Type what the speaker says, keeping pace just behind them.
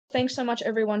Thanks so much,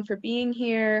 everyone, for being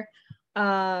here.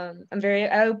 I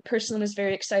personally was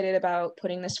very excited about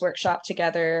putting this workshop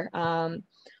together.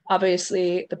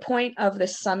 Obviously, the point of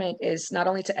this summit is not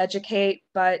only to educate,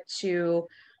 but to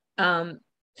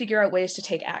figure out ways to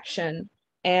take action.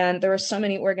 And there are so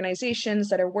many organizations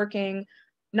that are working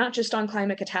not just on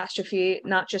climate catastrophe,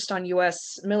 not just on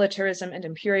US militarism and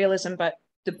imperialism, but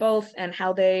the both, and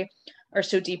how they are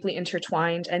so deeply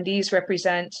intertwined. And these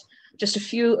represent just a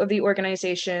few of the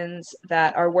organizations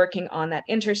that are working on that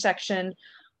intersection.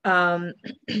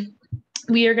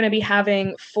 We are going to be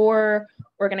having 4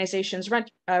 organizations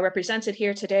represented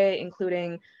here today,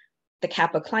 including the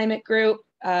CAPA Climate Group,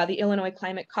 the Illinois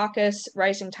Climate Caucus,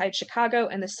 Rising Tide Chicago,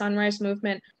 and the Sunrise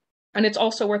Movement. And it's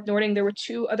also worth noting there were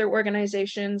 2 other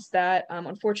organizations that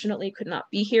unfortunately could not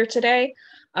be here today.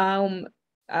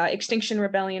 Extinction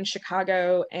Rebellion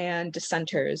Chicago and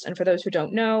Dissenters. And for those who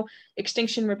don't know,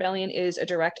 Extinction Rebellion is a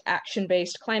direct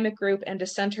action-based climate group, and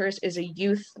Dissenters is a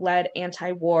youth-led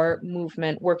anti-war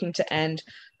movement working to end.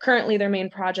 Currently, their main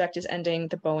project is ending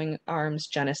the Boeing Arms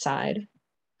genocide.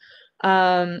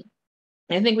 I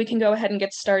think we can go ahead and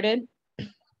get started.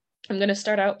 I'm going to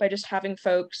start out by just having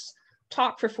folks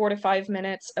talk for 4 to 5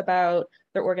 minutes about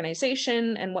their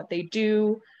organization and what they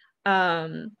do.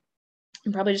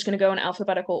 I'm probably just going to go in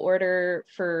alphabetical order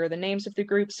for the names of the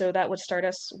group. So that would start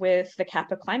us with the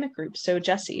CAPA Climate Group. So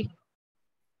Jessy.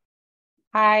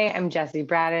 Hi, I'm Jessy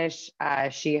Bradish,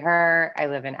 she, her. I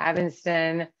live in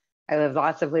Evanston. I lived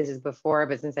lots of places before,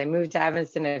 but since I moved to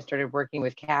Evanston, I started working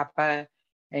with CAPA,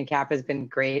 and CAPA has been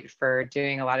great for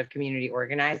doing a lot of community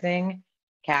organizing.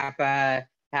 CAPA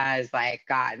has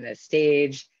gotten a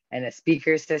stage and a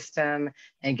speaker system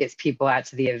and gets people out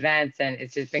to the events. And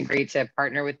it's just been great to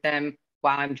partner with them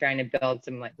while I'm trying to build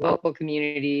some local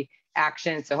community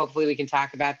action. So hopefully we can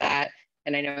talk about that.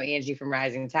 And I know Angie from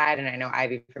Rising Tide, and I know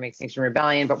Ivy from Extinction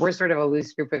Rebellion, but we're sort of a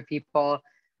loose group of people.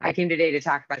 I came today to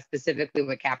talk about specifically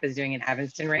what CAPA is doing in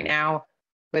Evanston right now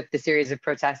with the series of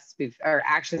protests or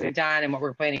actions we've done and what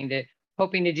we're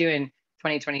hoping to do in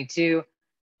 2022,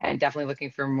 and definitely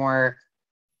looking for more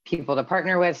people to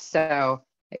partner with. So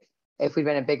if we've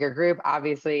been a bigger group,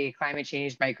 obviously climate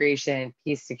change, migration,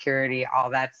 peace, security,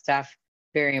 all that stuff,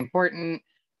 very important.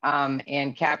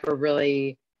 And CAPA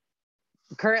really,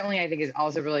 currently, I think is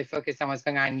also really focused on what's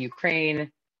going on in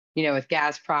Ukraine, with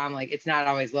Gazprom. It's not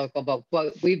always local, but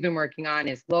what we've been working on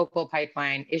is local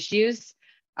pipeline issues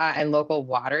and local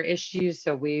water issues.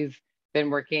 So we've been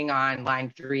working on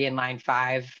Line 3 and Line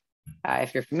 5.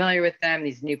 If you're familiar with them,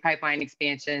 these new pipeline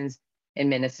expansions in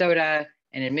Minnesota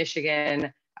and in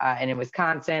Michigan and in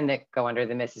Wisconsin that go under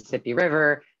the Mississippi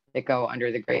River, that go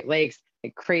under the Great Lakes,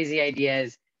 crazy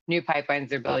ideas, new pipelines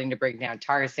they're building to break down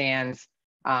tar sands.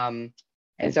 And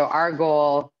so our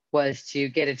goal was to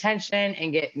get attention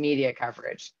and get media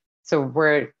coverage. So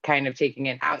we're kind of taking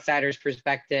an outsider's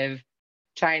perspective,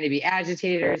 trying to be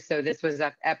agitators. So this was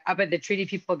up at the Treaty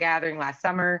People gathering last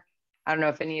summer. I don't know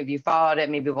if any of you followed it,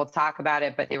 maybe we'll talk about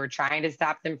it, but they were trying to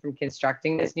stop them from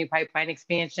constructing this new pipeline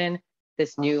expansion,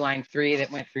 this new Line 3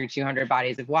 that went through 200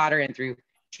 bodies of water and through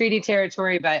treaty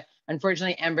territory. But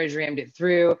unfortunately, Enbridge rammed it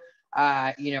through,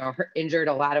 injured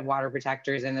a lot of water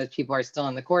protectors, and those people are still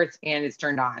in the courts, and it's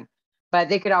turned on. But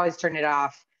they could always turn it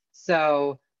off.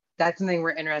 So that's something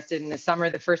we're interested in this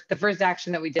summer. The first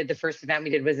action that we did, the first event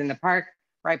we did was in the park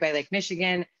right by Lake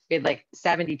Michigan. We had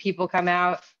 70 people come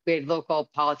out. We had local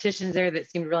politicians there that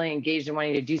seemed really engaged in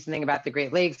wanting to do something about the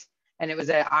Great Lakes. And it was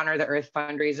an Honor the Earth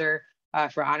fundraiser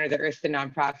for Honor the Earth, the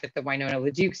nonprofit that Winona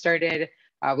LaDuke started.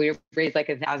 We raised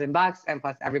 $1,000, and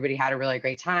plus everybody had a really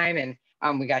great time.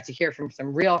 And we got to hear from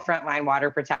some real frontline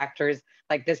water protectors,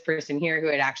 like this person here who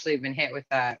had actually been hit with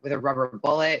a rubber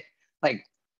bullet,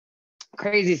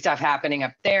 crazy stuff happening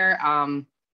up there.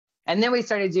 And then we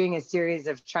started doing a series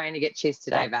of trying to get Chase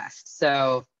to divest.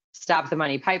 So Stop the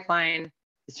Money Pipeline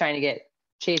is trying to get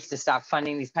Chase to stop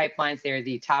funding these pipelines. They're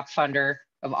the top funder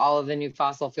of all of the new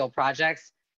fossil fuel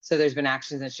projects. So there's been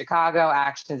actions in Chicago,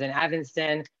 actions in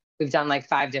Evanston. We've done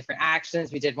 5 different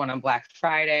actions. We did one on Black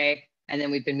Friday, and then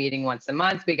we've been meeting once a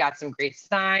month. We got some great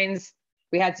signs.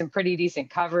 We had some pretty decent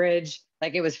coverage.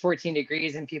 It was 14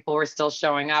 degrees and people were still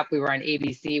showing up. We were on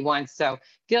ABC once. So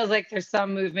feels like there's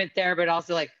some movement there, but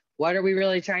also what are we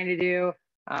really trying to do?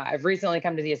 I've recently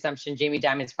come to the assumption Jamie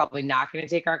Dimon's probably not going to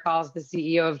take our calls, the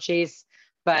CEO of Chase,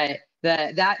 but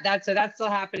that's still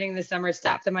happening this summer.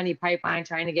 Stop the Money Pipeline,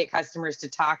 trying to get customers to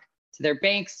talk to their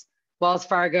banks. Wells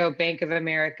Fargo, Bank of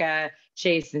America,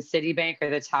 Chase, and Citibank are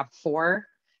the top 4.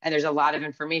 And there's a lot of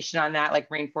information on that,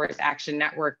 Rainforest Action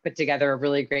Network put together a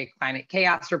really great climate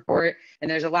chaos report. And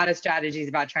there's a lot of strategies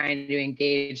about trying to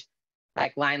engage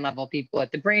like line level people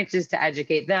at the branches to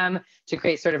educate them, to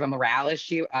create sort of a morale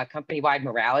issue, a company-wide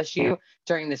morale issue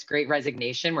during this great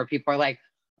resignation where people are like,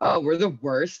 oh, we're the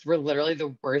worst. We're literally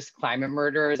the worst climate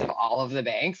murderers of all of the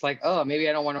banks. Like, oh, maybe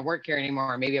I don't want to work here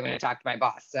anymore. Maybe I'm going to talk to my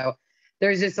boss. So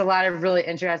there's just a lot of really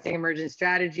interesting emergent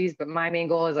strategies. But my main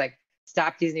goal is like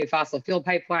stop these new fossil fuel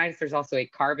pipelines. There's also a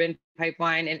carbon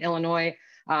pipeline in Illinois.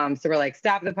 So we're like,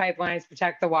 stop the pipelines,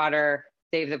 protect the water,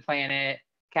 save the planet,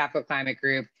 CAPA Climate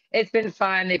Group. It's been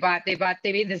fun. They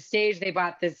made the stage, they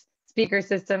bought this speaker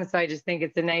system. So I just think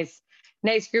it's a nice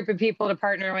group of people to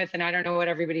partner with. And I don't know what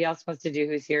everybody else wants to do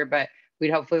who's here, but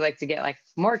we'd hopefully like to get like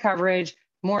more coverage,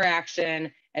 more action,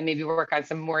 and maybe work on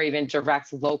some more even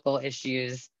direct local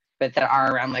issues, but that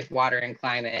are around like water and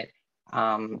climate.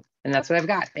 And that's what I've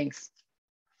got. Thanks.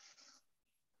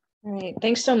 All right,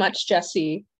 thanks so much,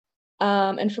 Jessy.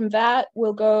 And from that,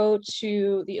 we'll go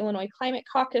to the Illinois Climate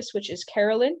Caucus, which is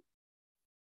Carolyn.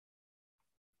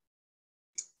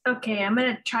 Okay, I'm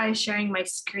gonna try sharing my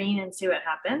screen and see what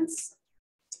happens.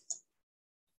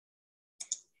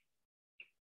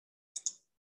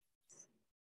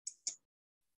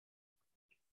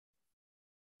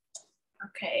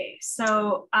 Okay,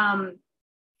 so can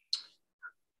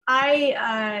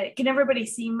everybody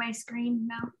see my screen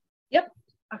now? Yep.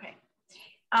 Okay.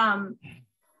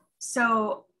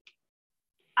 So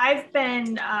I've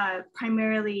been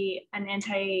primarily an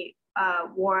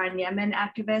anti-war on Yemen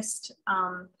activist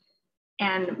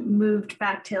and moved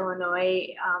back to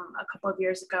Illinois a couple of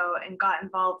years ago and got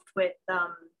involved with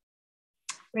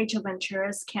Rachel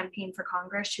Ventura's campaign for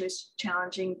Congress. She was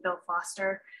challenging Bill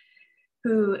Foster,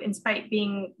 who, in spite of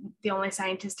being the only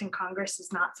scientist in Congress,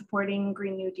 is not supporting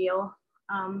Green New Deal.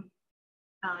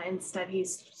 Instead,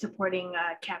 he's supporting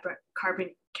carbon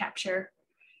capture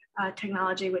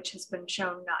technology, which has been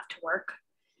shown not to work.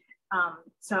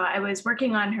 So I was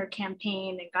working on her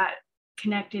campaign and got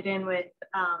connected in with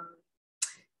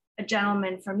a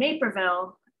gentleman from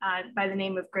Naperville by the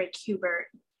name of Greg Hubert,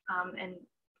 and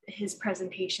his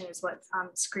presentation is what's on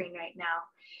the screen right now.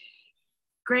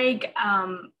 Greg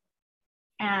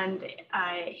and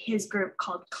his group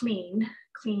called Clean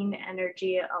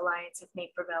Energy Alliance of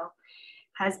Naperville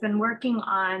has been working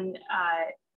on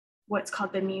what's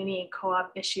called the muni and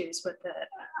co-op issues with the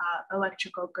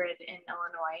electrical grid in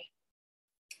Illinois.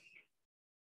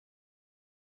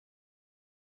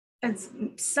 As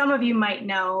some of you might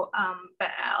know, but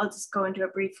I'll just go into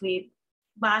it briefly.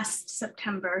 Last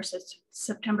September, so it's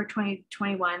September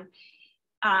 2021,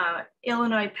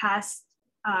 Illinois passed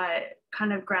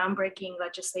kind of groundbreaking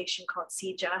legislation called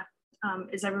CEJA.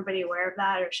 Is everybody aware of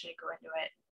that, or should I go into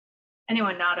it?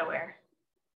 Anyone not aware?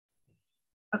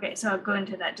 Okay, so I'll go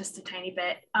into that just a tiny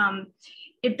bit.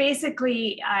 It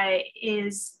basically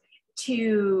is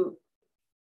to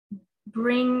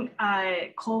bring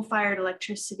coal-fired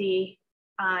electricity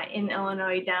in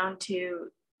Illinois down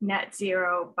to net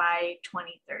zero by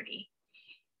 2030.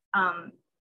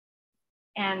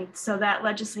 And so that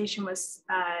legislation was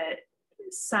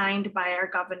signed by our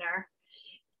governor.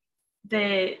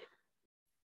 The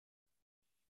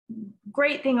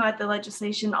great thing about the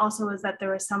legislation also is that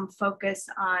there was some focus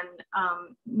on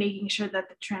making sure that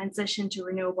the transition to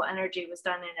renewable energy was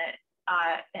done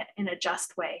in a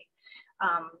just way,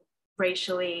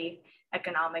 racially,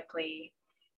 economically.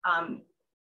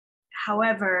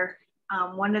 However,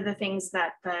 one of the things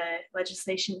that the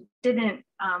legislation didn't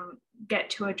get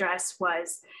to address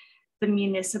was the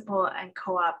municipal and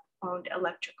co-op owned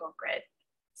electrical grid.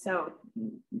 So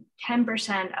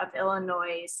 10% of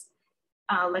Illinois'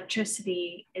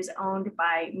 electricity is owned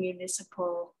by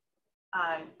municipal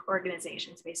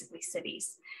organizations, basically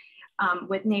cities,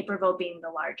 with Naperville being the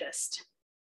largest.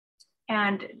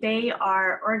 And they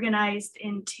are organized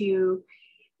into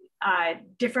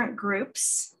different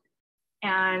groups,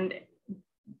 and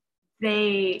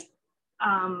they,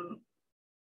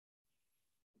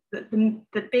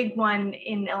 the big one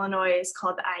in Illinois is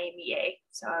called the IMEA.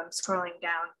 So I'm scrolling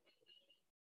down.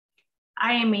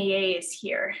 IMEA is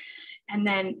here. And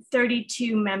then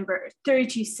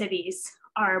 32 cities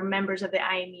are members of the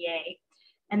IMEA.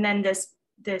 And then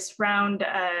this round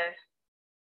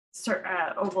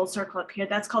oval circle up here,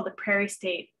 that's called the Prairie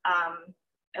State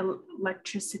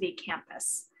Electricity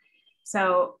Campus.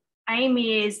 So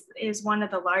IMEA is one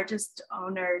of the largest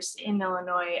owners in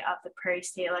Illinois of the Prairie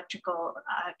State Electrical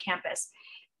Campus.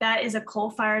 That is a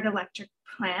coal-fired electric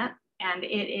plant, and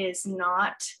it is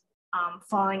not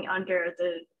falling under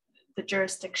the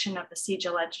jurisdiction of the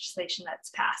CEJA legislation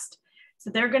that's passed. So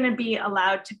they're going to be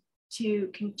allowed to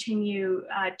continue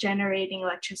generating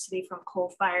electricity from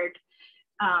coal-fired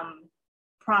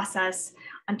process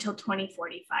until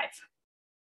 2045.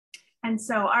 And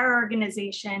so our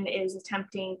organization is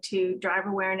attempting to drive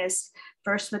awareness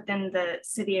first within the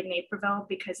city of Naperville,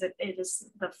 because it is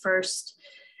the first,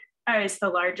 is the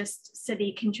largest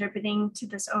city contributing to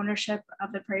this ownership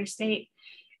of the Prairie State.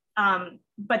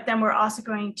 But then we're also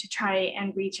going to try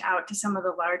and reach out to some of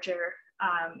the larger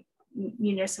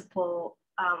municipal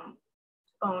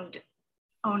owned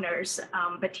owners.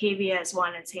 Batavia is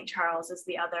one and St. Charles is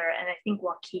the other. And I think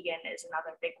Waukegan is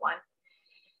another big one.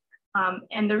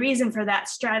 And the reason for that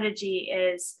strategy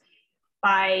is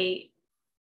by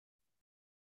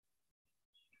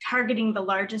targeting the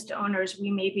largest owners,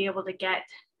 we may be able to get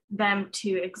them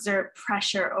to exert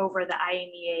pressure over the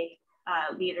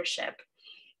IMEA leadership.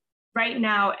 Right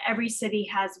now, every city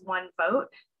has one vote,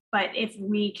 but if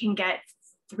we can get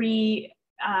 3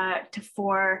 to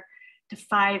 4 to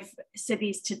 5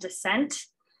 cities to dissent,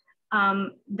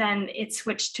 then it's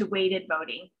switched to weighted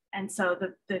voting. And so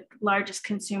the largest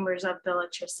consumers of the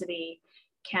electricity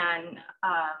can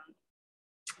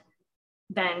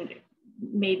then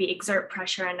maybe exert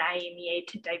pressure on IMEA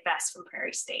to divest from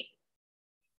Prairie State.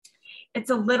 It's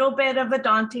a little bit of a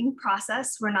daunting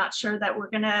process. We're not sure that we're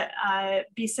gonna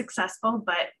be successful,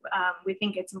 but we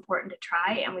think it's important to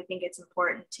try, and we think it's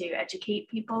important to educate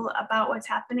people about what's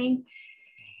happening.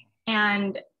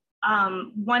 And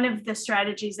one of the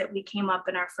strategies that we came up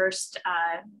in our first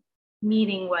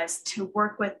meeting was to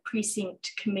work with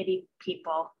precinct committee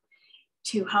people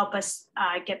to help us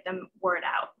get the word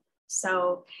out.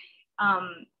 So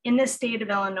in the state of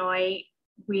Illinois,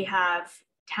 we have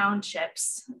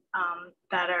townships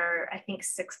that are, I think,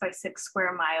 6 by 6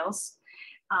 square miles.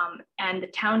 And the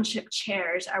township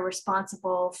chairs are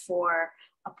responsible for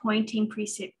appointing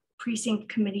precinct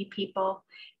committee people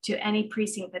to any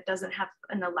precinct that doesn't have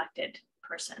an elected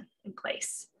person in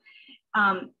place.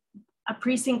 A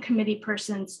precinct committee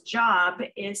person's job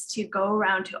is to go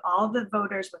around to all the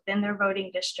voters within their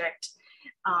voting district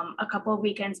a couple of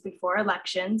weekends before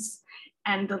elections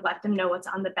and to let them know what's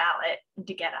on the ballot and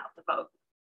to get out the vote.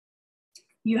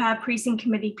 You have precinct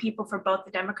committee people for both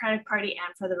the Democratic Party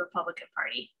and for the Republican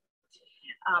Party.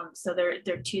 So they're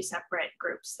 2 separate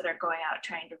groups that are going out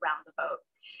trying to round the vote.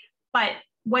 But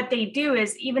what they do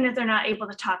is, even if they're not able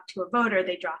to talk to a voter,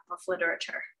 they drop off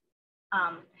literature.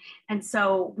 And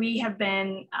so we have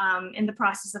been in the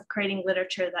process of creating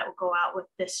literature that will go out with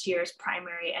this year's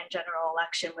primary and general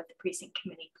election with the precinct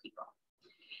committee people.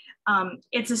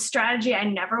 It's a strategy I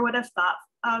never would have thought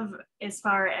of as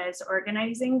far as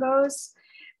organizing goes.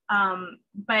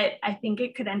 But I think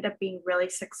it could end up being really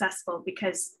successful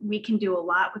because we can do a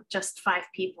lot with just 5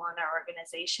 people in our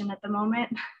organization at the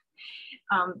moment,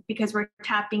 because we're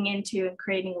tapping into and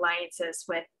creating alliances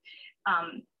with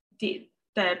the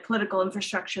political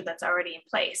infrastructure that's already in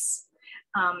place.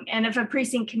 And if a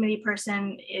precinct committee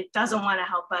person doesn't want to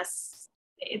help us,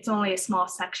 it's only a small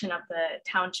section of the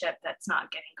township that's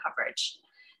not getting coverage.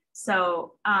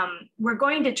 So we're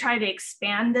going to try to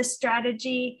expand this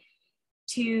strategy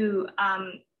to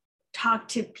talk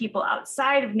to people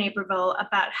outside of Naperville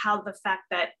about how the fact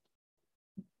that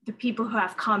the people who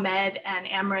have ComEd and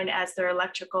Ameren as their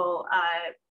electrical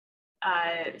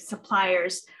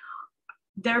suppliers,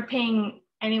 they're paying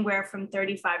anywhere from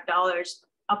 $35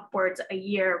 upwards a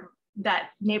year that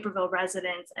Naperville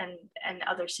residents and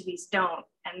other cities don't.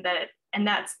 And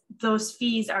that's those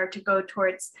fees are to go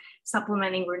towards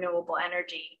supplementing renewable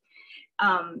energy.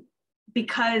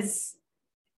 Because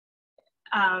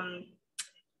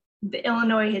the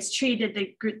Illinois has treated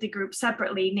the group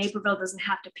separately, Naperville doesn't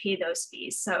have to pay those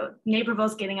fees. So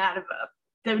Naperville's getting out of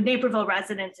the Naperville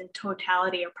residents in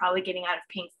totality are probably getting out of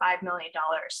paying $5 million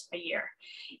a year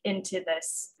into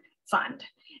this fund.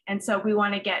 And so we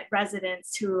want to get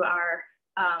residents who are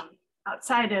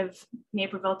outside of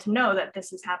Naperville to know that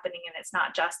this is happening and it's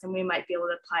not just, and we might be able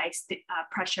to apply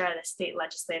pressure at a state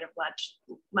legislative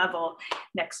level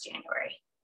next January.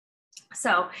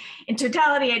 So in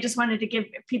totality, I just wanted to give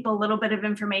people a little bit of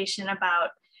information about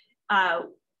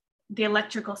the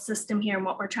electrical system here and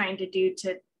what we're trying to do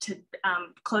to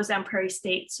close down Prairie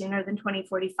State sooner than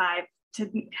 2045, to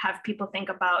have people think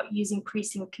about using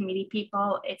precinct committee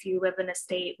people if you live in a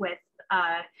state with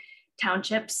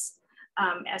townships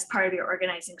as part of your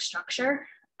organizing structure.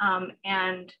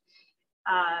 And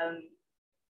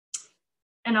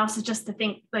also just to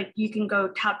think like you can go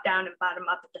top down and bottom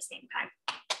up at the same time.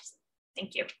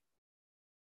 Thank you.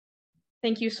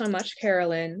 Thank you so much,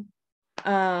 Carolyn.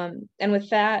 And with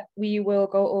that, we will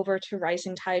go over to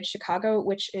Rising Tide Chicago,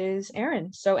 which is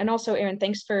Erin. So, and also Erin,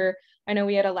 thanks for, I know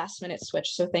we had a last minute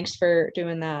switch, so thanks for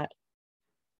doing that.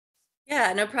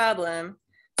 Yeah, no problem.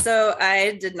 So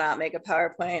I did not make a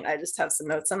PowerPoint. I just have some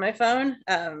notes on my phone.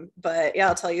 But yeah,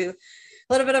 I'll tell you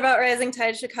little bit about Rising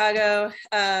Tide Chicago.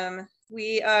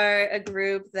 We are a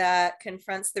group that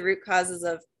confronts the root causes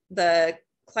of the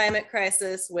climate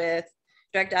crisis with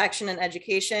direct action and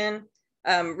education.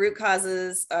 Root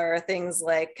causes are things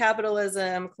like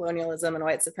capitalism, colonialism, and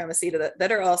white supremacy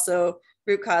that are also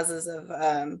root causes of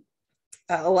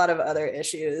a lot of other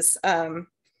issues.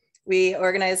 We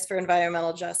organize for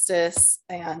environmental justice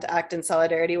and act in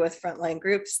solidarity with frontline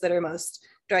groups that are most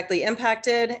directly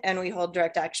impacted, and we hold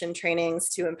direct action trainings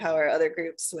to empower other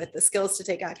groups with the skills to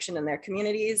take action in their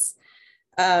communities.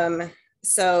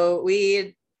 So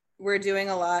we're doing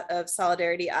a lot of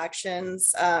solidarity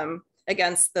actions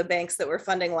against the banks that were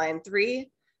funding Line 3.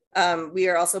 We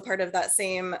are also part of that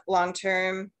same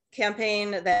long-term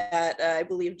campaign that I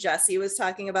believe Jessy was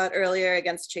talking about earlier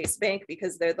against Chase Bank,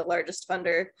 because they're the largest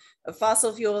funder of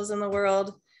fossil fuels in the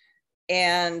world.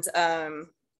 And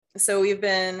so we've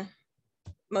been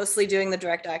mostly doing the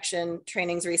direct action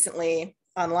trainings recently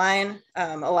online.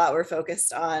 A lot were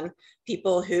focused on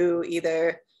people who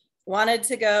either wanted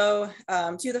to go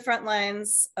to the front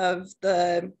lines of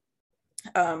the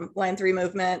Line 3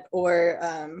 movement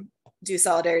or do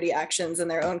solidarity actions in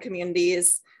their own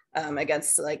communities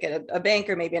against like a bank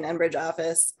or maybe an Enbridge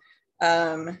office.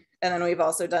 And then we've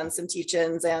also done some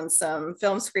teach-ins and some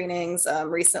film screenings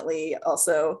recently,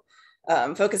 also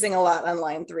focusing a lot on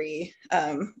Line 3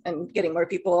 and getting more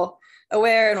people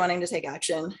aware and wanting to take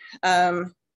action.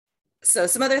 So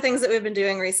some other things that we've been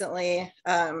doing recently,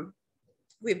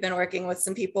 we've been working with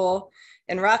some people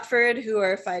in Rockford who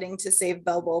are fighting to save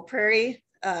Bell Bowl Prairie,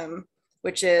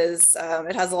 which is,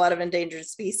 it has a lot of endangered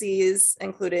species,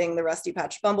 including the rusty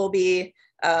patch bumblebee.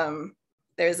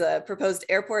 There's a proposed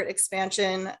airport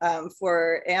expansion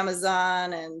for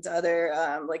Amazon and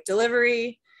other like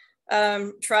delivery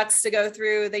trucks to go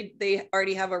through. They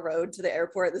already have a road to the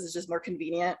airport. This is just more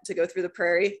convenient to go through the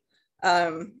prairie.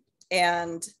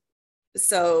 And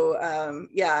so,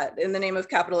 yeah, in the name of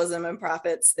capitalism and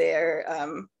profits, they're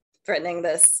threatening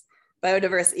this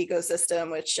biodiverse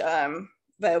ecosystem, which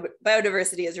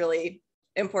biodiversity is really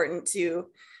important to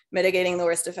mitigating the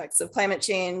worst effects of climate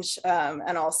change,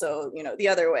 and also, you know, the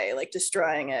other way, like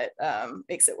destroying it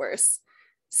makes it worse.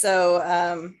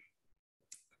 So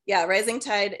yeah, Rising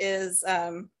Tide is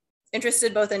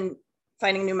interested both in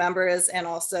finding new members and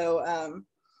also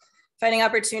finding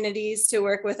opportunities to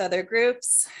work with other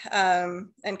groups and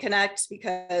connect,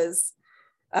 because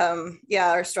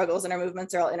yeah, our struggles and our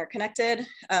movements are all interconnected.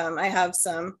 I have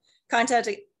some contact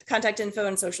info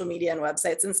and social media and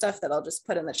websites and stuff that I'll just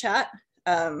put in the chat.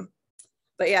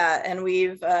 But yeah, and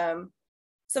we've,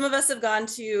 some of us have gone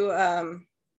to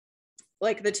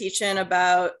like the teach-in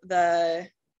about the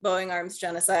Boeing Arms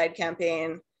Genocide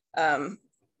campaign.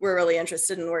 We're really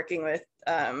interested in working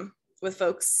with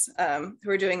folks who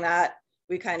are doing that.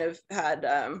 We kind of had,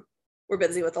 we're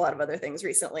busy with a lot of other things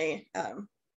recently.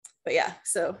 But yeah,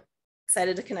 so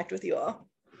excited to connect with you all.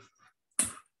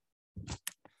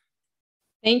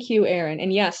 Thank you, Erin.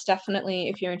 And yes, definitely,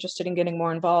 if you're interested in getting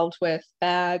more involved with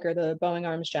BAG or the Boeing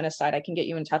Arms Genocide, I can get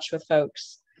you in touch with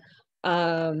folks.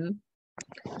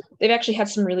 They've actually had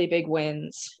some really big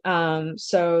wins.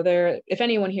 So if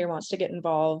anyone here wants to get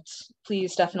involved,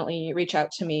 please definitely reach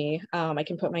out to me. I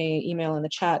can put my email in the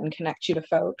chat and connect you to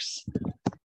folks.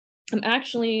 I'm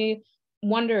actually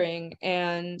wondering,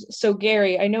 and so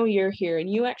Gary, I know you're here, and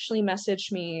you actually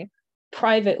messaged me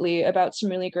privately about some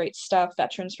really great stuff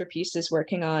Veterans for Peace is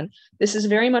working on. This is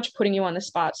very much putting you on the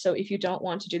spot, so if you don't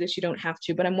want to do this, you don't have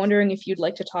to, but I'm wondering if you'd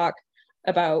like to talk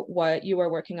about what you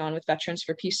are working on with Veterans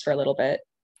for Peace for a little bit.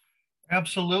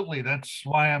 Absolutely, that's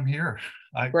why I'm here.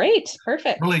 Great,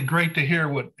 perfect. Really great to hear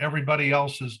what everybody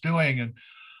else is doing.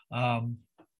 And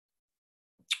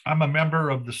I'm a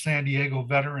member of the San Diego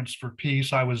Veterans for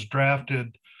Peace. I was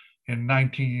drafted in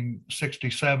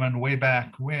 1967, way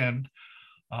back when.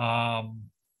 I'm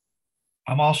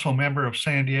also a member of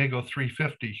San Diego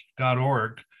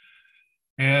 350.org.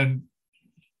 And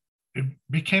it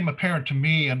became apparent to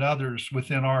me and others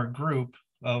within our group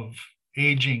of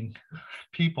aging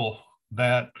people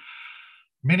that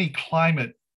many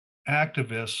climate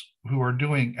activists who are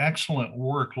doing excellent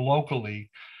work locally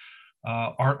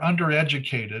are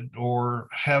undereducated or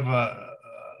have a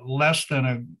less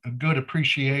than a good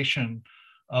appreciation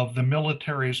of the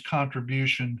military's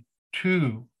contribution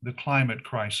to the climate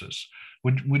crisis.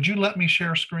 Would you let me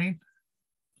share screen?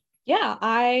 Yeah,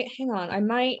 hang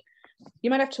on,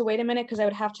 you might have to wait a minute because I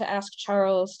would have to ask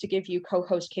Charles to give you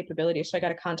co-host capability. So I got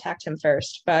to contact him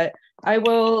first, but I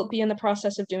will be in the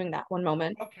process of doing that. One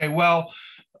moment. Okay, well,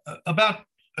 about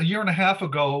a year and a half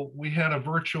ago, we had a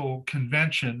virtual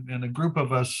convention and a group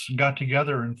of us got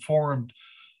together and formed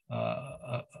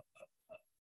a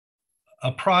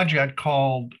a project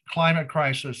called Climate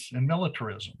Crisis and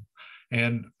Militarism,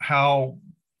 and how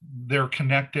they're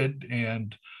connected,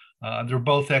 and they're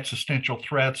both existential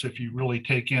threats if you really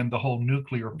take in the whole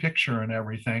nuclear picture and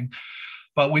everything.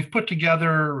 But we've put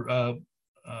together a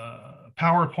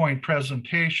PowerPoint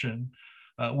presentation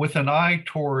with an eye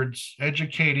towards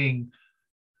educating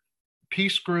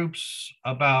peace groups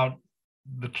about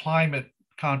the climate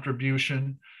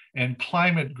contribution and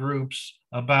climate groups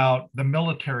about the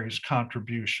military's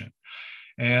contribution.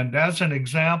 And as an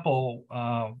example,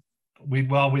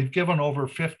 we've given over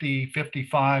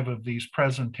 55 of these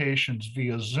presentations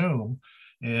via Zoom,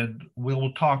 and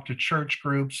we'll talk to church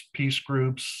groups, peace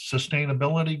groups,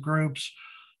 sustainability groups,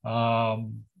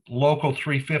 local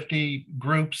 350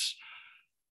 groups.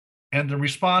 And the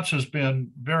response has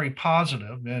been very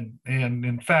positive. And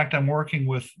in fact, I'm working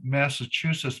with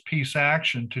Massachusetts Peace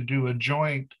Action to do a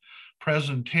joint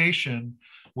presentation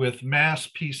with Mass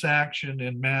Peace Action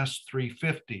and Mass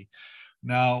 350.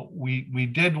 Now, we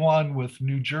did one with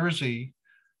New Jersey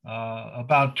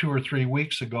about 2 or 3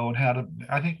 weeks ago, and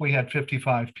I think we had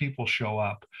 55 people show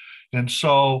up. And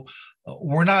so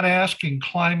we're not asking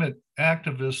climate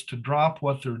activists to drop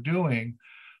what they're doing,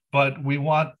 but we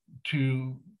want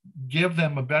to give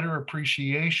them a better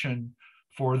appreciation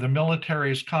for the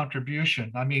military's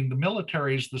contribution. I mean, the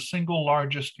military is the single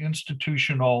largest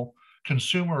institutional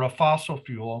consumer of fossil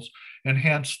fuels, and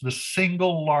hence the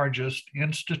single largest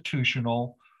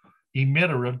institutional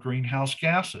emitter of greenhouse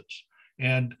gases.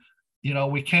 And, you know,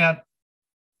 we can't,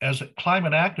 as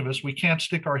climate activists, we can't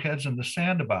stick our heads in the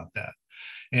sand about that.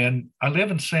 And I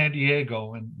live in San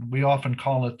Diego, and we often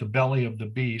call it the belly of the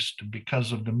beast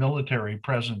because of the military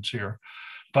presence here.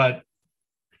 But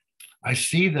I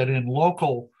see that in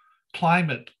local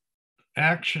climate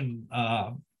action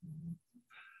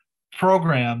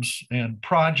programs and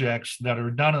projects that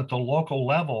are done at the local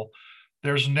level,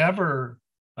 there's never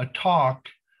a talk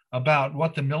about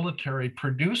what the military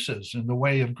produces in the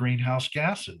way of greenhouse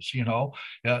gases. You know,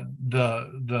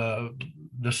 the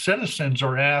citizens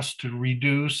are asked to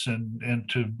reduce and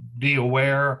to be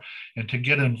aware and to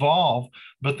get involved,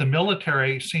 but the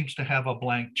military seems to have a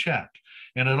blank check.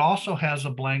 And it also has a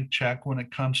blank check when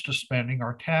it comes to spending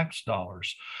our tax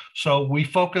dollars. So we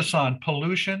focus on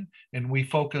pollution, and we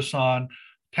focus on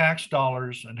tax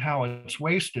dollars and how it's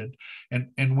wasted.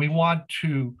 And we want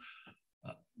to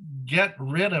get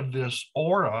rid of this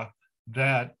aura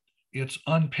that it's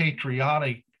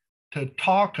unpatriotic to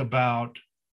talk about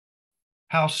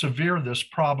how severe this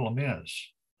problem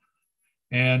is.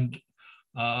 And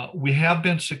we have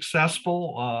been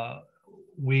successful.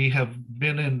 We have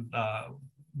been in,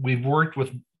 we've worked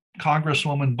with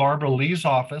Congresswoman Barbara Lee's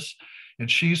office,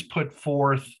 and she's put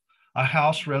forth a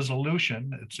House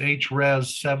resolution. It's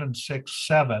HRes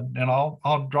 767, and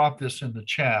I'll drop this in the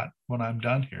chat when I'm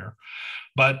done here.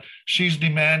 But she's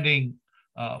demanding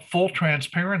full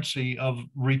transparency of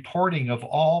reporting of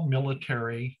all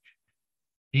military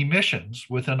emissions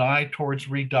with an eye towards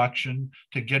reduction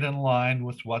to get in line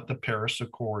with what the Paris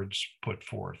Accords put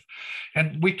forth.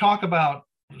 And we talk about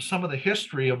some of the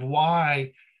history of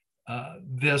why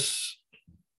this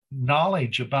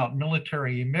knowledge about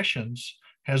military emissions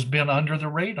has been under the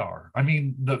radar. I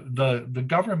mean, the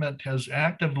government has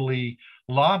actively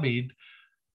lobbied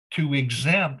to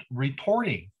exempt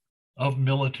reporting of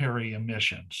military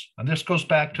emissions. And this goes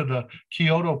back to the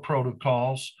Kyoto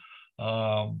protocols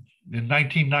in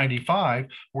 1995,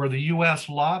 where the US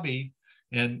lobbied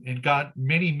and got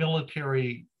many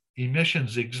military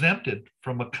emissions exempted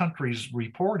from a country's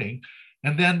reporting.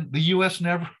 And then the US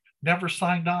never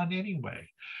signed on anyway.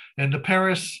 And the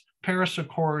Paris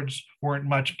Accords weren't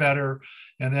much better.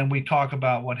 And then we talk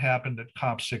about what happened at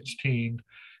COP16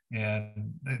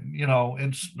 and you know,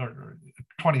 in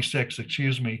 26,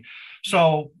 excuse me.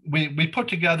 So we put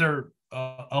together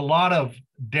a lot of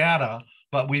data,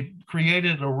 but we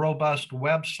created a robust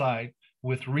website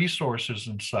with resources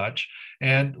and such.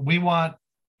 And we want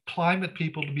climate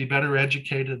people to be better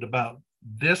educated about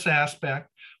this aspect.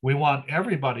 We want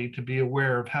everybody to be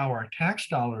aware of how our tax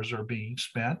dollars are being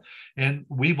spent. And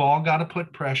we've all got to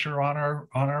put pressure on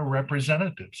our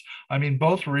representatives. I mean,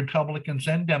 both Republicans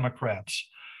and Democrats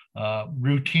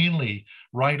routinely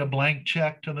write a blank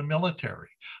check to the military.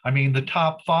 I mean, the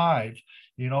top five,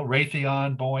 you know,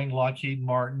 Raytheon, Boeing, Lockheed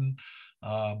Martin,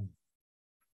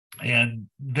 and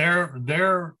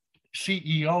their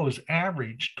CEOs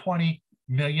average $20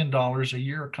 million a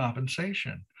year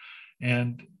compensation.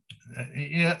 And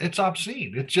it's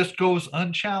obscene. It just goes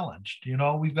unchallenged. You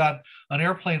know, we've got an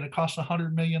airplane that costs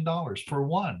 $100 million for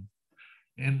one,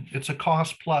 and it's a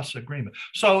cost plus agreement.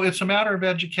 So it's a matter of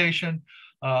education.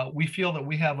 we feel that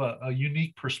we have a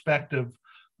unique perspective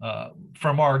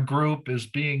from our group as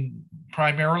being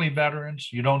primarily veterans.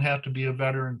 You don't have to be a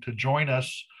veteran to join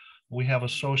us. We have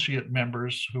associate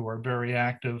members who are very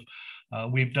active.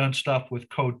 We've done stuff with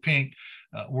Code Pink.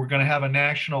 We're going to have a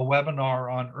national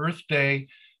webinar on Earth Day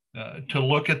to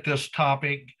look at this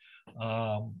topic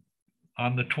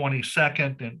on the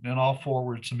 22nd, and I'll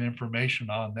forward some information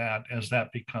on that as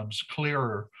that becomes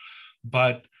clearer.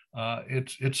 But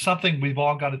it's something we've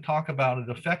all got to talk about. It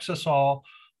affects us all.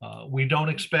 We don't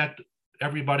expect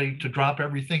everybody to drop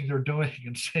everything they're doing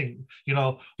and say, you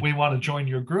know, we want to join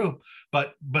your group.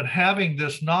 But having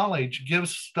this knowledge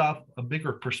gives stuff a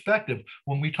bigger perspective.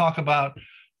 When we talk about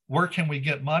where can we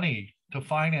get money to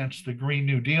finance the Green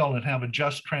New Deal and have a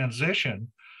just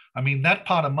transition, I mean, that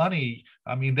pot of money,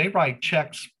 I mean, they write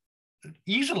checks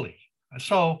easily.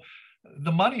 So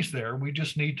the money's there. We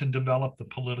just need to develop the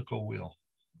political will.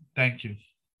 Thank you.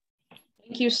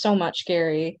 Thank you so much,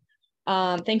 Gary.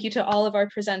 Thank you to all of our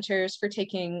presenters for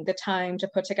taking the time to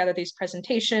put together these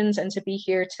presentations and to be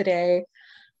here today.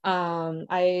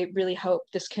 I really hope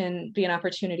this can be an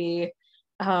opportunity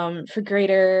for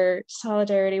greater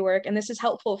solidarity work. And this is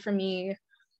helpful for me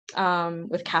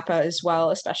with CAPA as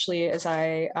well, especially as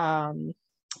I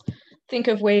think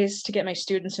of ways to get my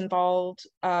students involved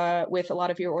with a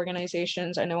lot of your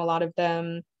organizations. I know a lot of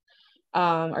them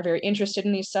are very interested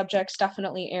in these subjects.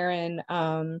 Definitely, Aaron,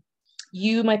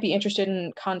 you might be interested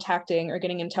in contacting or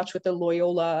getting in touch with the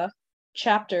Loyola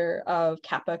chapter of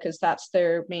CAPA, because that's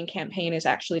their main campaign, is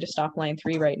actually to stop Line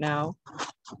 3 right now.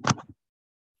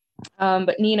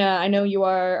 But Nina, I know you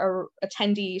are an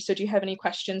attendee, so do you have any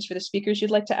questions for the speakers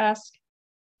you'd like to ask?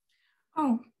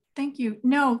 Oh, thank you.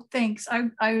 No, thanks.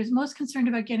 I was most concerned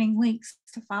about getting links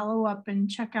to follow up and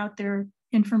check out their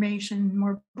information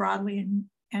more broadly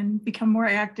and become more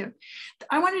active.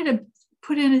 I wanted to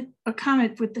put in a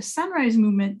comment with the Sunrise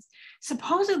Movement.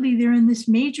 Supposedly they're in this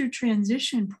major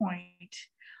transition point.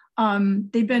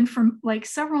 They've been from like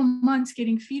several months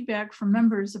getting feedback from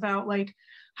members about like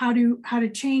how to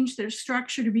change their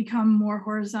structure to become more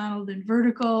horizontal than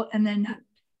vertical, and then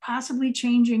possibly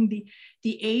changing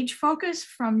the age focus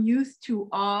from youth to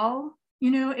all,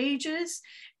 you know, ages.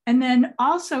 And then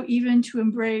also even to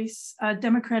embrace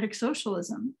democratic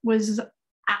socialism was,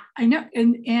 I know,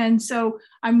 and so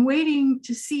I'm waiting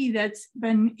to see. That's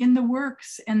been in the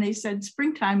works, and they said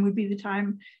springtime would be the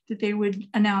time that they would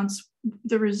announce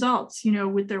the results, you know,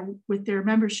 with their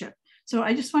membership. So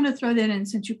I just want to throw that in,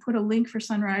 since you put a link for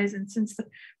Sunrise, and since the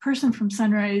person from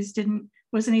Sunrise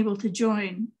wasn't able to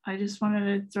join, I just wanted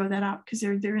to throw that out because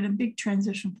they're in a big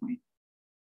transition point.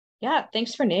 Yeah,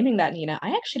 thanks for naming that, Nina.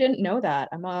 I actually didn't know that.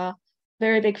 I'm a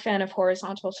very big fan of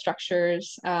horizontal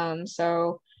structures,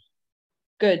 so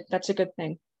good. That's a good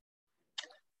thing.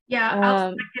 Yeah,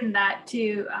 I'll second that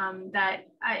too.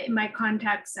 My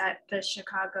contacts at the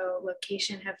Chicago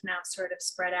location have now sort of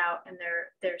spread out, and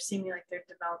they're seeming like they're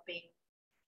developing.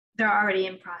 They're already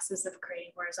in process of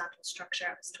creating horizontal structure,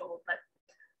 I was told, but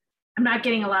I'm not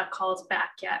getting a lot of calls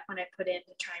back yet when I put in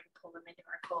to try and pull them into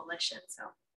our coalition. So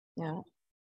yeah.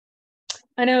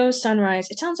 I know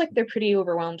Sunrise, it sounds like they're pretty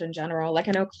overwhelmed in general. Like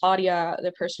I know Claudia,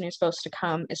 the person who's supposed to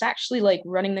come, is actually like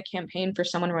running the campaign for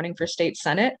someone running for state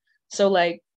senate. So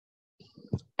like,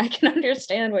 I can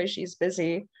understand why she's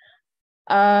busy.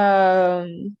 This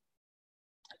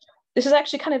is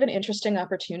actually kind of an interesting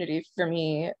opportunity for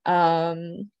me.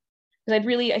 Because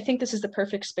I think this is the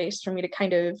perfect space for me to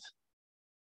kind of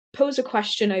pose a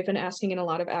question I've been asking in a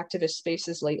lot of activist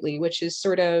spaces lately, which is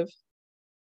sort of,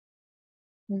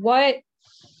 what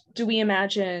do we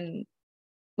imagine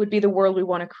would be the world we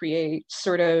want to create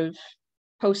sort of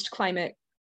post-climate,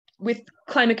 with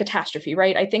climate catastrophe,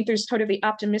 right? I think there's sort of the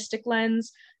optimistic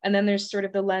lens, and then there's sort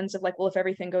of the lens of like, well, if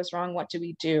everything goes wrong, what do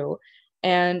we do?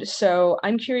 And so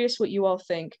I'm curious what you all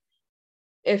think.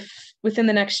 If within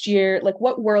the next year, like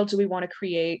what world do we want to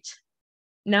create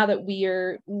now that we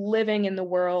are living in the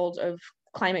world of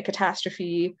climate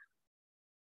catastrophe?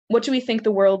 What do we think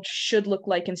the world should look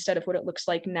like instead of what it looks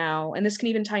like now? And this can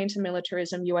even tie into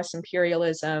militarism, US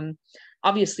imperialism.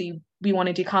 Obviously, we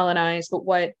want to decolonize, but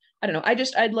what, I don't know,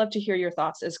 I'd love to hear your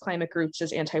thoughts as climate groups,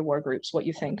 as anti-war groups, what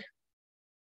you think.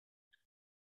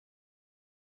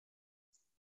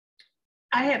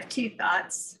 I have two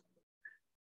thoughts,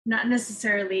 not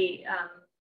necessarily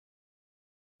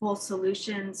full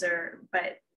solutions,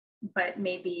 but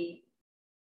maybe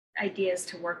ideas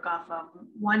to work off of.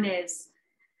 One is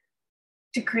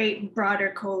to create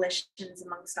broader coalitions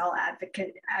amongst all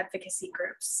advocacy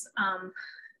groups,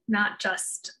 not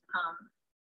just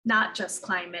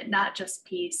climate, not just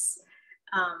peace,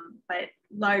 but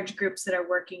large groups that are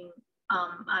working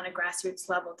on a grassroots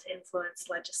level to influence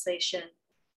legislation,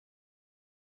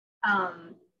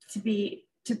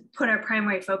 to put our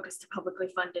primary focus to publicly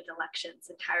funded elections,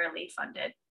 entirely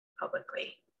funded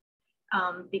publicly.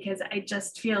 Because I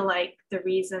just feel like the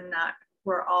reason that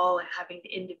we're all having to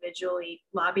individually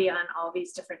lobby on all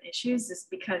these different issues is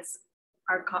because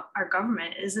our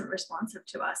government isn't responsive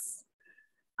to us.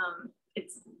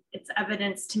 It's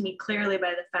evidenced to me clearly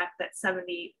by the fact that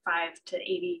 75 to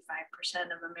 85%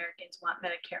 of Americans want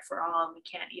Medicare for all, and we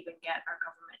can't even get our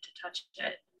government to touch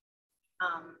it.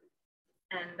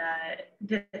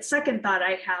 The second thought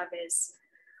I have is,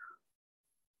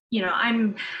 you know,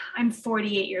 I'm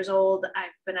 48 years old.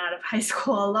 I've been out of high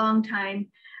school a long time,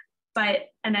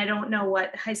 and I don't know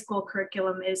what high school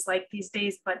curriculum is like these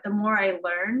days, but the more I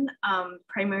learn,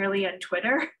 primarily on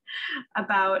Twitter,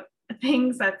 about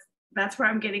things, that's where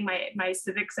I'm getting my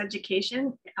civics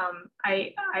education.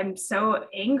 I'm so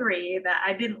angry that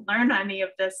I didn't learn any of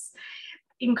this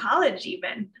in college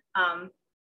even.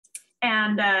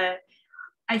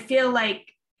 I feel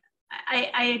like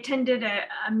I attended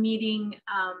a meeting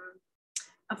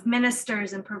of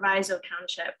ministers in Proviso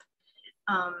Township.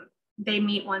 They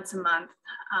meet once a month.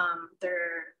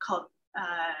 They're called,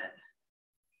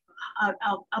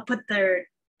 I'll put their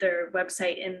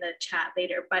website in the chat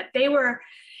later, but they were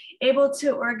able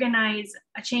to organize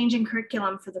a change in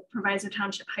curriculum for the Proviso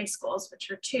Township high schools, which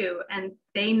are 2, and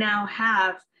they now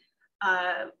have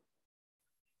a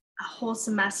whole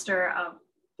semester of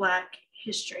Black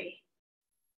history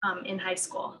in high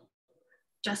school,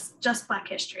 just Black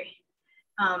history.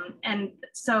 And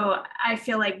so I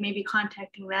feel like maybe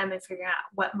contacting them and figuring out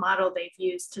what model they've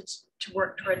used to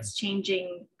work towards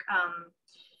changing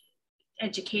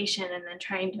education, and then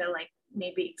trying to like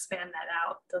maybe expand that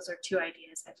out. Those are 2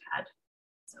 ideas I've had.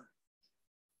 So.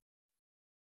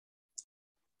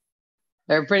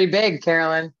 They're pretty big,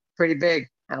 Carolyn, pretty big.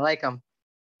 I like them.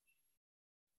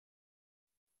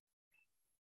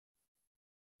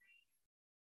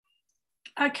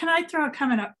 Can I throw a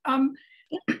comment up?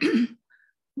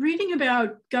 Reading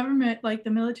about government, like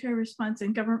the military response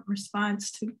and government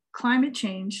response to climate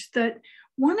change, that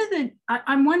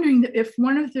I'm wondering if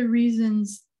one of the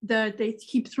reasons that they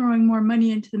keep throwing more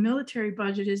money into the military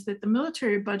budget is that the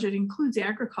military budget includes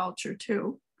agriculture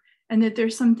too. And that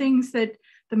there's some things that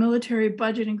the military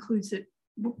budget includes that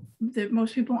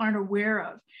most people aren't aware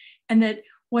of. And that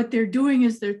what they're doing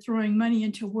is they're throwing money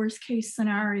into worst case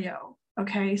scenario.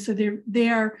 Okay, so they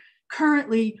are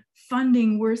currently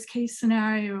funding worst case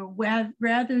scenario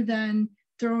rather than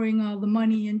throwing all the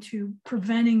money into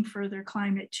preventing further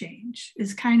climate change,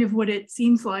 is kind of what it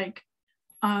seems like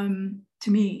to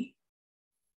me.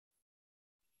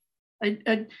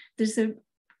 Does the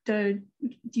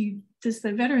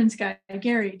veterans guy,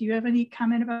 Gary, do you have any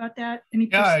comment about that?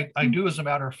 Yeah, I do, as a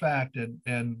matter of fact,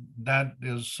 and that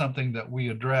is something that we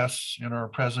address in our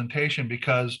presentation,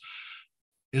 because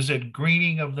is it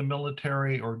greening of the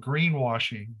military or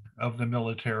greenwashing of the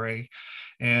military?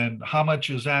 And how much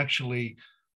is actually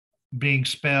being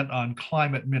spent on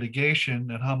climate mitigation,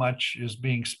 and how much is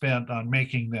being spent on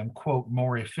making them, quote,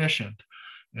 more efficient?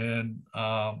 And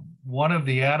one of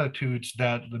the attitudes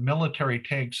that the military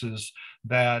takes is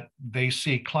that they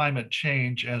see climate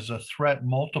change as a threat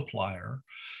multiplier.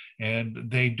 And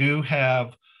they do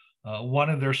have, one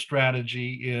of their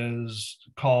strategy is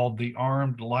called the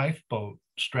armed lifeboat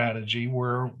strategy,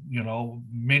 where, you know,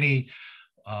 many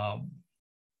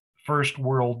first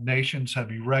world nations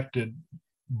have erected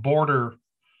border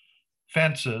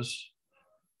fences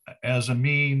as a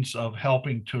means of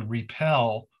helping to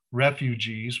repel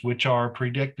refugees, which are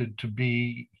predicted to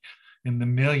be in the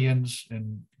millions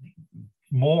and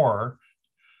more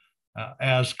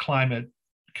as climate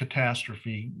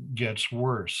catastrophe gets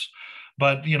worse.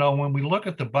 But, you know, when we look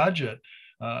at the budget,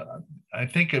 I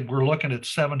think we're looking at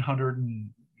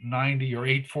 790 or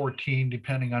 814,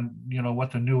 depending on, you know,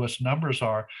 what the newest numbers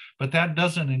are. But that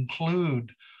doesn't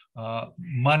include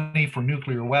money for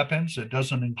nuclear weapons. It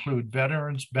doesn't include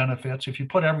veterans benefits. If you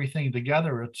put everything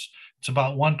together, it's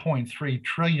about $1.3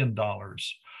 trillion.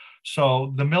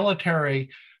 So the military,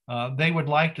 they would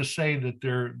like to say that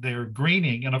they're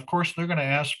greening, and of course they're going to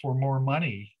ask for more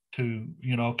money to,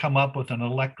 you know, come up with an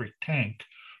electric tank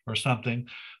or something.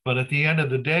 But at the end of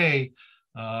the day,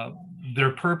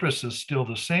 their purpose is still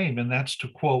the same, and that's to,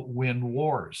 quote, win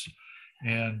wars.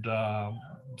 And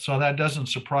so that doesn't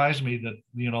surprise me that,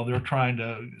 you know, they're trying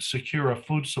to secure a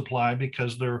food supply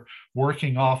because they're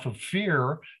working off of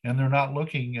fear, and they're not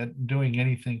looking at doing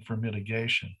anything for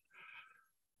mitigation.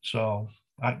 So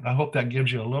I hope that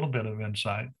gives you a little bit of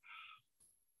insight.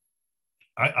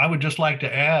 I would just like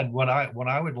to add what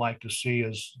I would like to see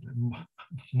is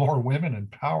more women in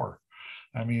power.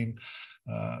 I mean,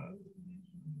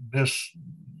 this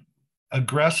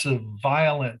aggressive,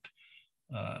 violent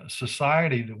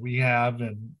society that we have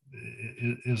and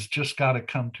is just got to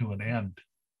come to an end.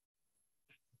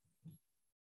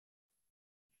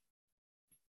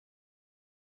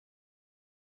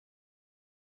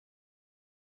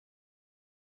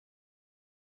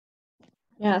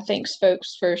 Yeah, thanks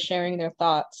folks for sharing their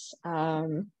thoughts.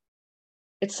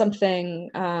 It's something,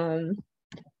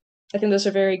 I think those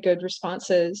are very good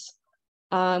responses.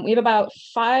 We have about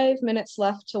 5 minutes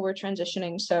left till we're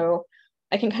transitioning, so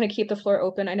I can kind of keep the floor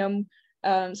open. I know,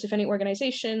 so if any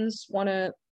organizations want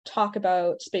to talk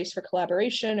about space for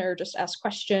collaboration or just ask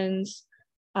questions,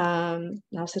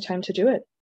 now's the time to do it.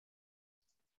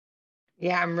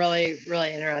 Yeah, I'm really,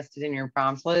 really interested in your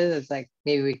prompts, Liz. It's like,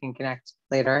 maybe we can connect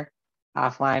later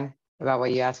offline about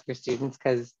what you ask your students,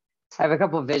 because I have a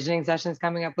couple of visioning sessions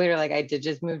coming up later. Like, I did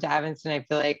just move to Evanston. I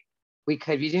feel like we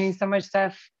could be doing so much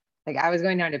stuff. Like, I was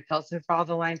going down to Pilsen for all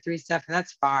the Line 3 stuff, and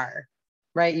that's far,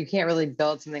 right? You can't really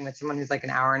build something with someone who's like an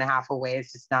hour and a half away.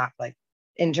 It's just not, like,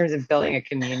 in terms of building a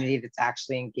community that's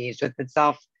actually engaged with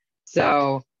itself.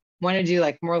 So want to do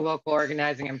like more local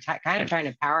organizing. I'm kind of trying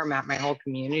to power map my whole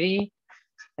community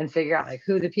and figure out like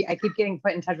who the people. I keep getting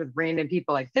put in touch with random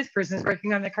people, like this person is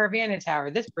working on the Carvana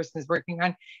Tower, this person is working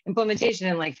on implementation,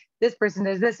 and like this person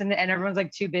does this, and everyone's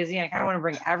like too busy. And I kind of want to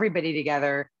bring everybody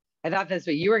together. I thought that's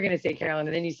what you were going to say, Carolyn,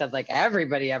 and then you said like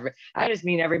everybody. I just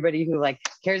mean everybody who like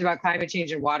cares about climate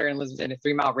change and water and lives within a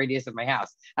 3-mile radius of my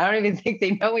house. I don't even think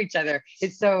they know each other.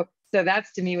 It's so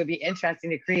that's, to me, would be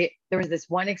interesting to create. There was this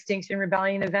one Extinction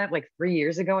Rebellion event like 3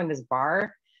 years ago in this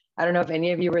bar. I don't know if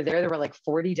any of you were there. There were like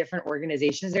 40 different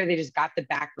organizations there. They just got the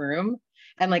back room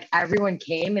and like everyone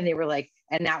came, and they were like,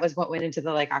 and that was what went into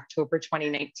the like October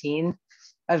 2019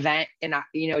 event in,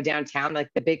 you know, downtown, like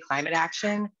the big climate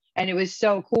action. And it was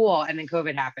so cool. And then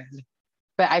COVID happened.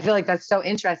 But I feel like that's so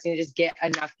interesting to just get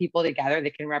enough people together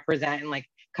that can represent and like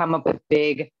come up with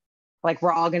big, like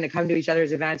we're all going to come to each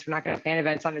other's events. We're not going to plan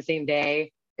events on the same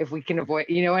day if we can avoid,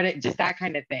 you know what, just that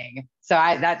kind of thing. So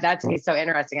that to me is so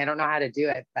interesting. I don't know how to do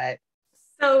it, but.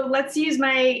 So let's use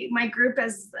my group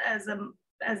as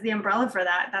the umbrella for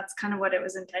that. That's kind of what it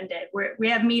was intended. We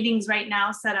have meetings right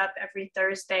now set up every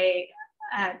Thursday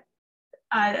at,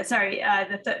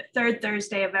 the third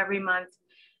Thursday of every month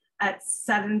at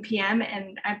 7 p.m.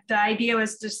 And the idea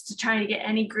was just to try to get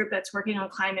any group that's working on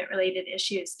climate related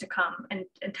issues to come and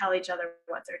tell each other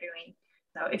what they're doing.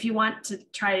 So if you want to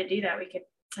try to do that, we could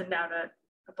send out a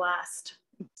blast.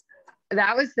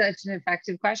 That was such an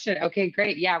effective question. Okay,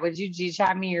 great. Yeah, would you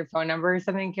chat me your phone number or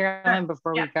something, Carolyn,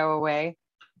 before we go away?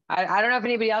 I don't know if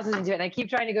anybody else is into it. And I keep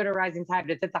trying to go to Rising Tide,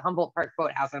 but it's at the Humboldt Park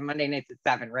Boathouse on Monday nights at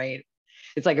 7, right?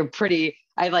 It's like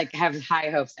I like have high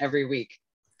hopes every week.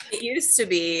 It used to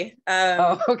be.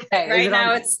 Okay. Right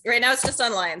now it's just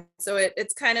online. So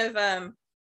it's kind of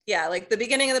yeah, like the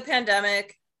beginning of the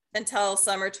pandemic until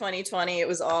summer 2020, it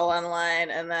was all online,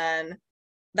 and then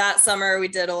that summer we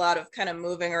did a lot of kind of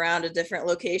moving around to different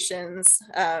locations,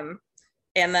 and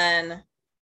then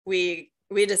we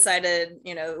decided,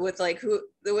 you know, with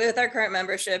our current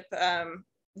membership,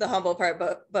 the Humboldt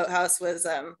Park Boathouse was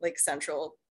like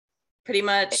central pretty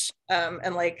much,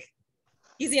 and like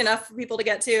easy enough for people to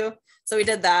get to. So we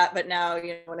did that, but now,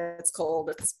 you know, when it's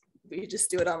cold, we just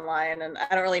do it online, and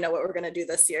I don't really know what we're going to do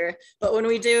this year. But when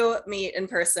we do meet in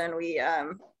person, we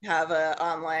have an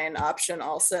online option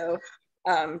also,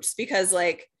 just because,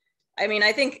 like, I mean,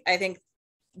 I think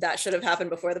that should have happened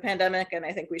before the pandemic, and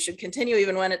I think we should continue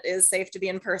even when it is safe to be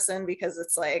in person, because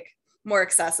it's like more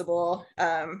accessible,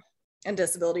 and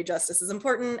disability justice is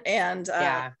important. And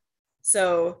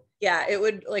so yeah, it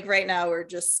would, like, right now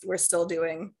we're still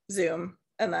doing Zoom,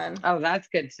 and then that's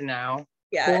good to know.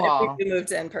 Yeah, cool. If we move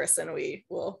to in person, we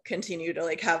will continue to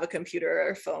like have a computer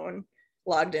or phone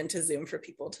logged into Zoom for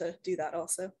people to do that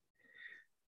also.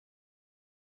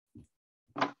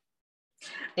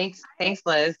 Thanks,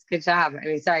 Liz. Good job. I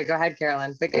mean, sorry, go ahead,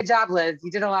 Carolyn. But good job, Liz.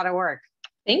 You did a lot of work.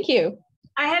 Thank you.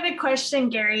 I had a question,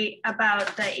 Gary,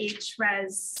 about the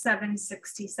HRES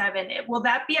 767. Will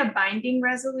that be a binding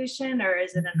resolution, or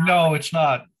is it a No, it's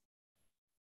not.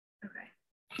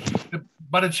 Okay.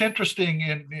 But it's interesting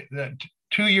in that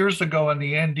 2 years ago in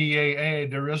the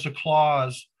NDAA, there is a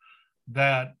clause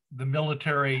that the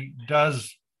military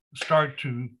does start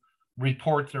to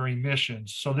report their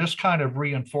emissions. So this kind of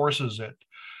reinforces it.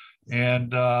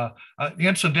 And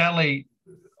incidentally,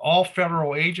 all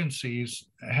federal agencies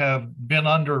have been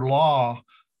under law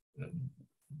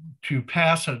to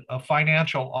pass a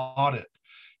financial audit.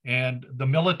 And the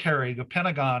military, the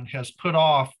Pentagon, has put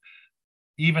off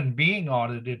even being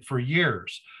audited for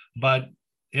years. But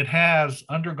it has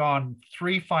undergone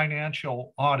 3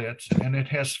 financial audits, and it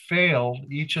has failed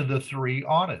each of the 3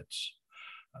 audits.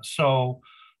 So,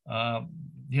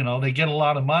 you know, they get a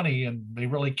lot of money and they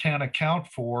really can't account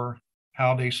for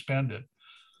how they spend it.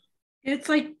 It's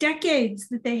like decades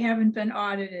that they haven't been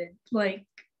audited, like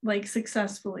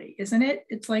successfully, isn't it?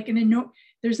 It's like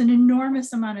there's an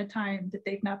enormous amount of time that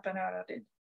they've not been audited.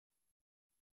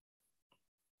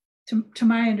 To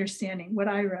my understanding, what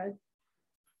I read.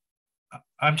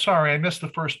 I'm sorry, I missed the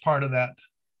first part of that.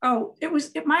 Oh, it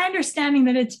was my understanding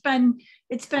that it's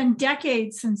been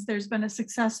decades since there's been a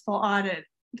successful audit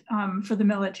for the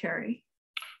military.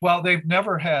 Well, they've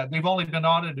only been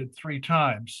audited 3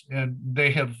 times, and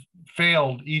they have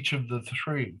failed each of the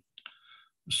 3.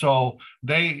 So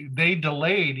they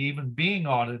delayed even being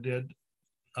audited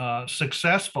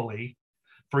successfully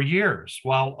for years,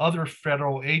 while other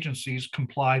federal agencies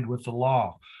complied with the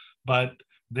law. But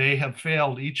they have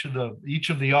failed each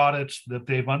of the audits that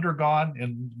they've undergone,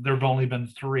 and there've only been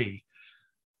 3.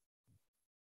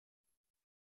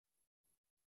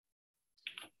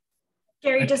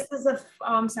 Gary, just as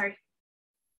I'm sorry.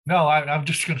 No, I'm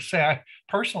just going to say,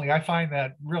 I find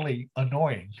that really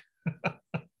annoying.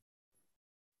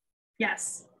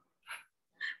 Yes.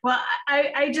 Well,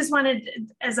 I just wanted,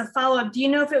 as a follow-up, do you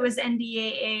know if it was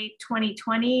NDAA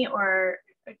 2020 or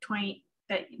 20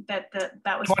 that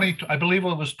was 20? I believe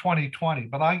it was 2020,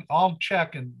 but I'll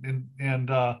check and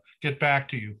get back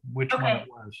to you which one it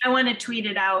was. I want to tweet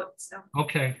it out. So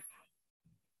okay.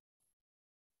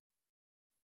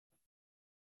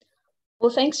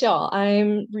 Well, thanks, y'all.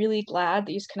 I'm really glad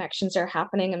these connections are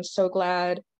happening. I'm so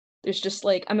glad there's just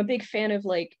like, I'm a big fan of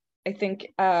like, I think,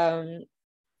 can't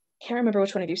remember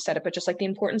which one of you said it, but just like the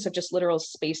importance of just literal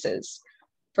spaces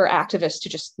for activists to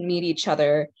just meet each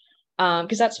other.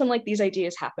 Because that's when like these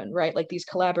ideas happen, right? Like these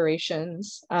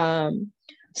collaborations.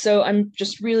 So I'm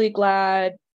just really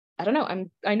glad. I don't know.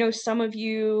 I know some of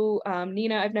you,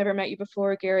 Nina, I've never met you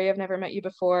before. Gary, I've never met you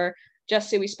before.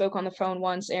 Jessy, we spoke on the phone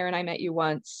once. Aaron, I met you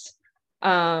once.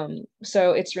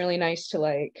 So it's really nice to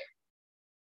like,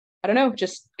 I don't know,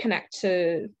 just connect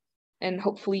to, and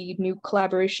hopefully new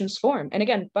collaborations form. And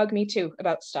again, bug me too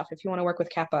about stuff if you want to work with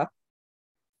CAPA.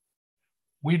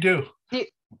 We do.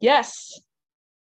 Yes.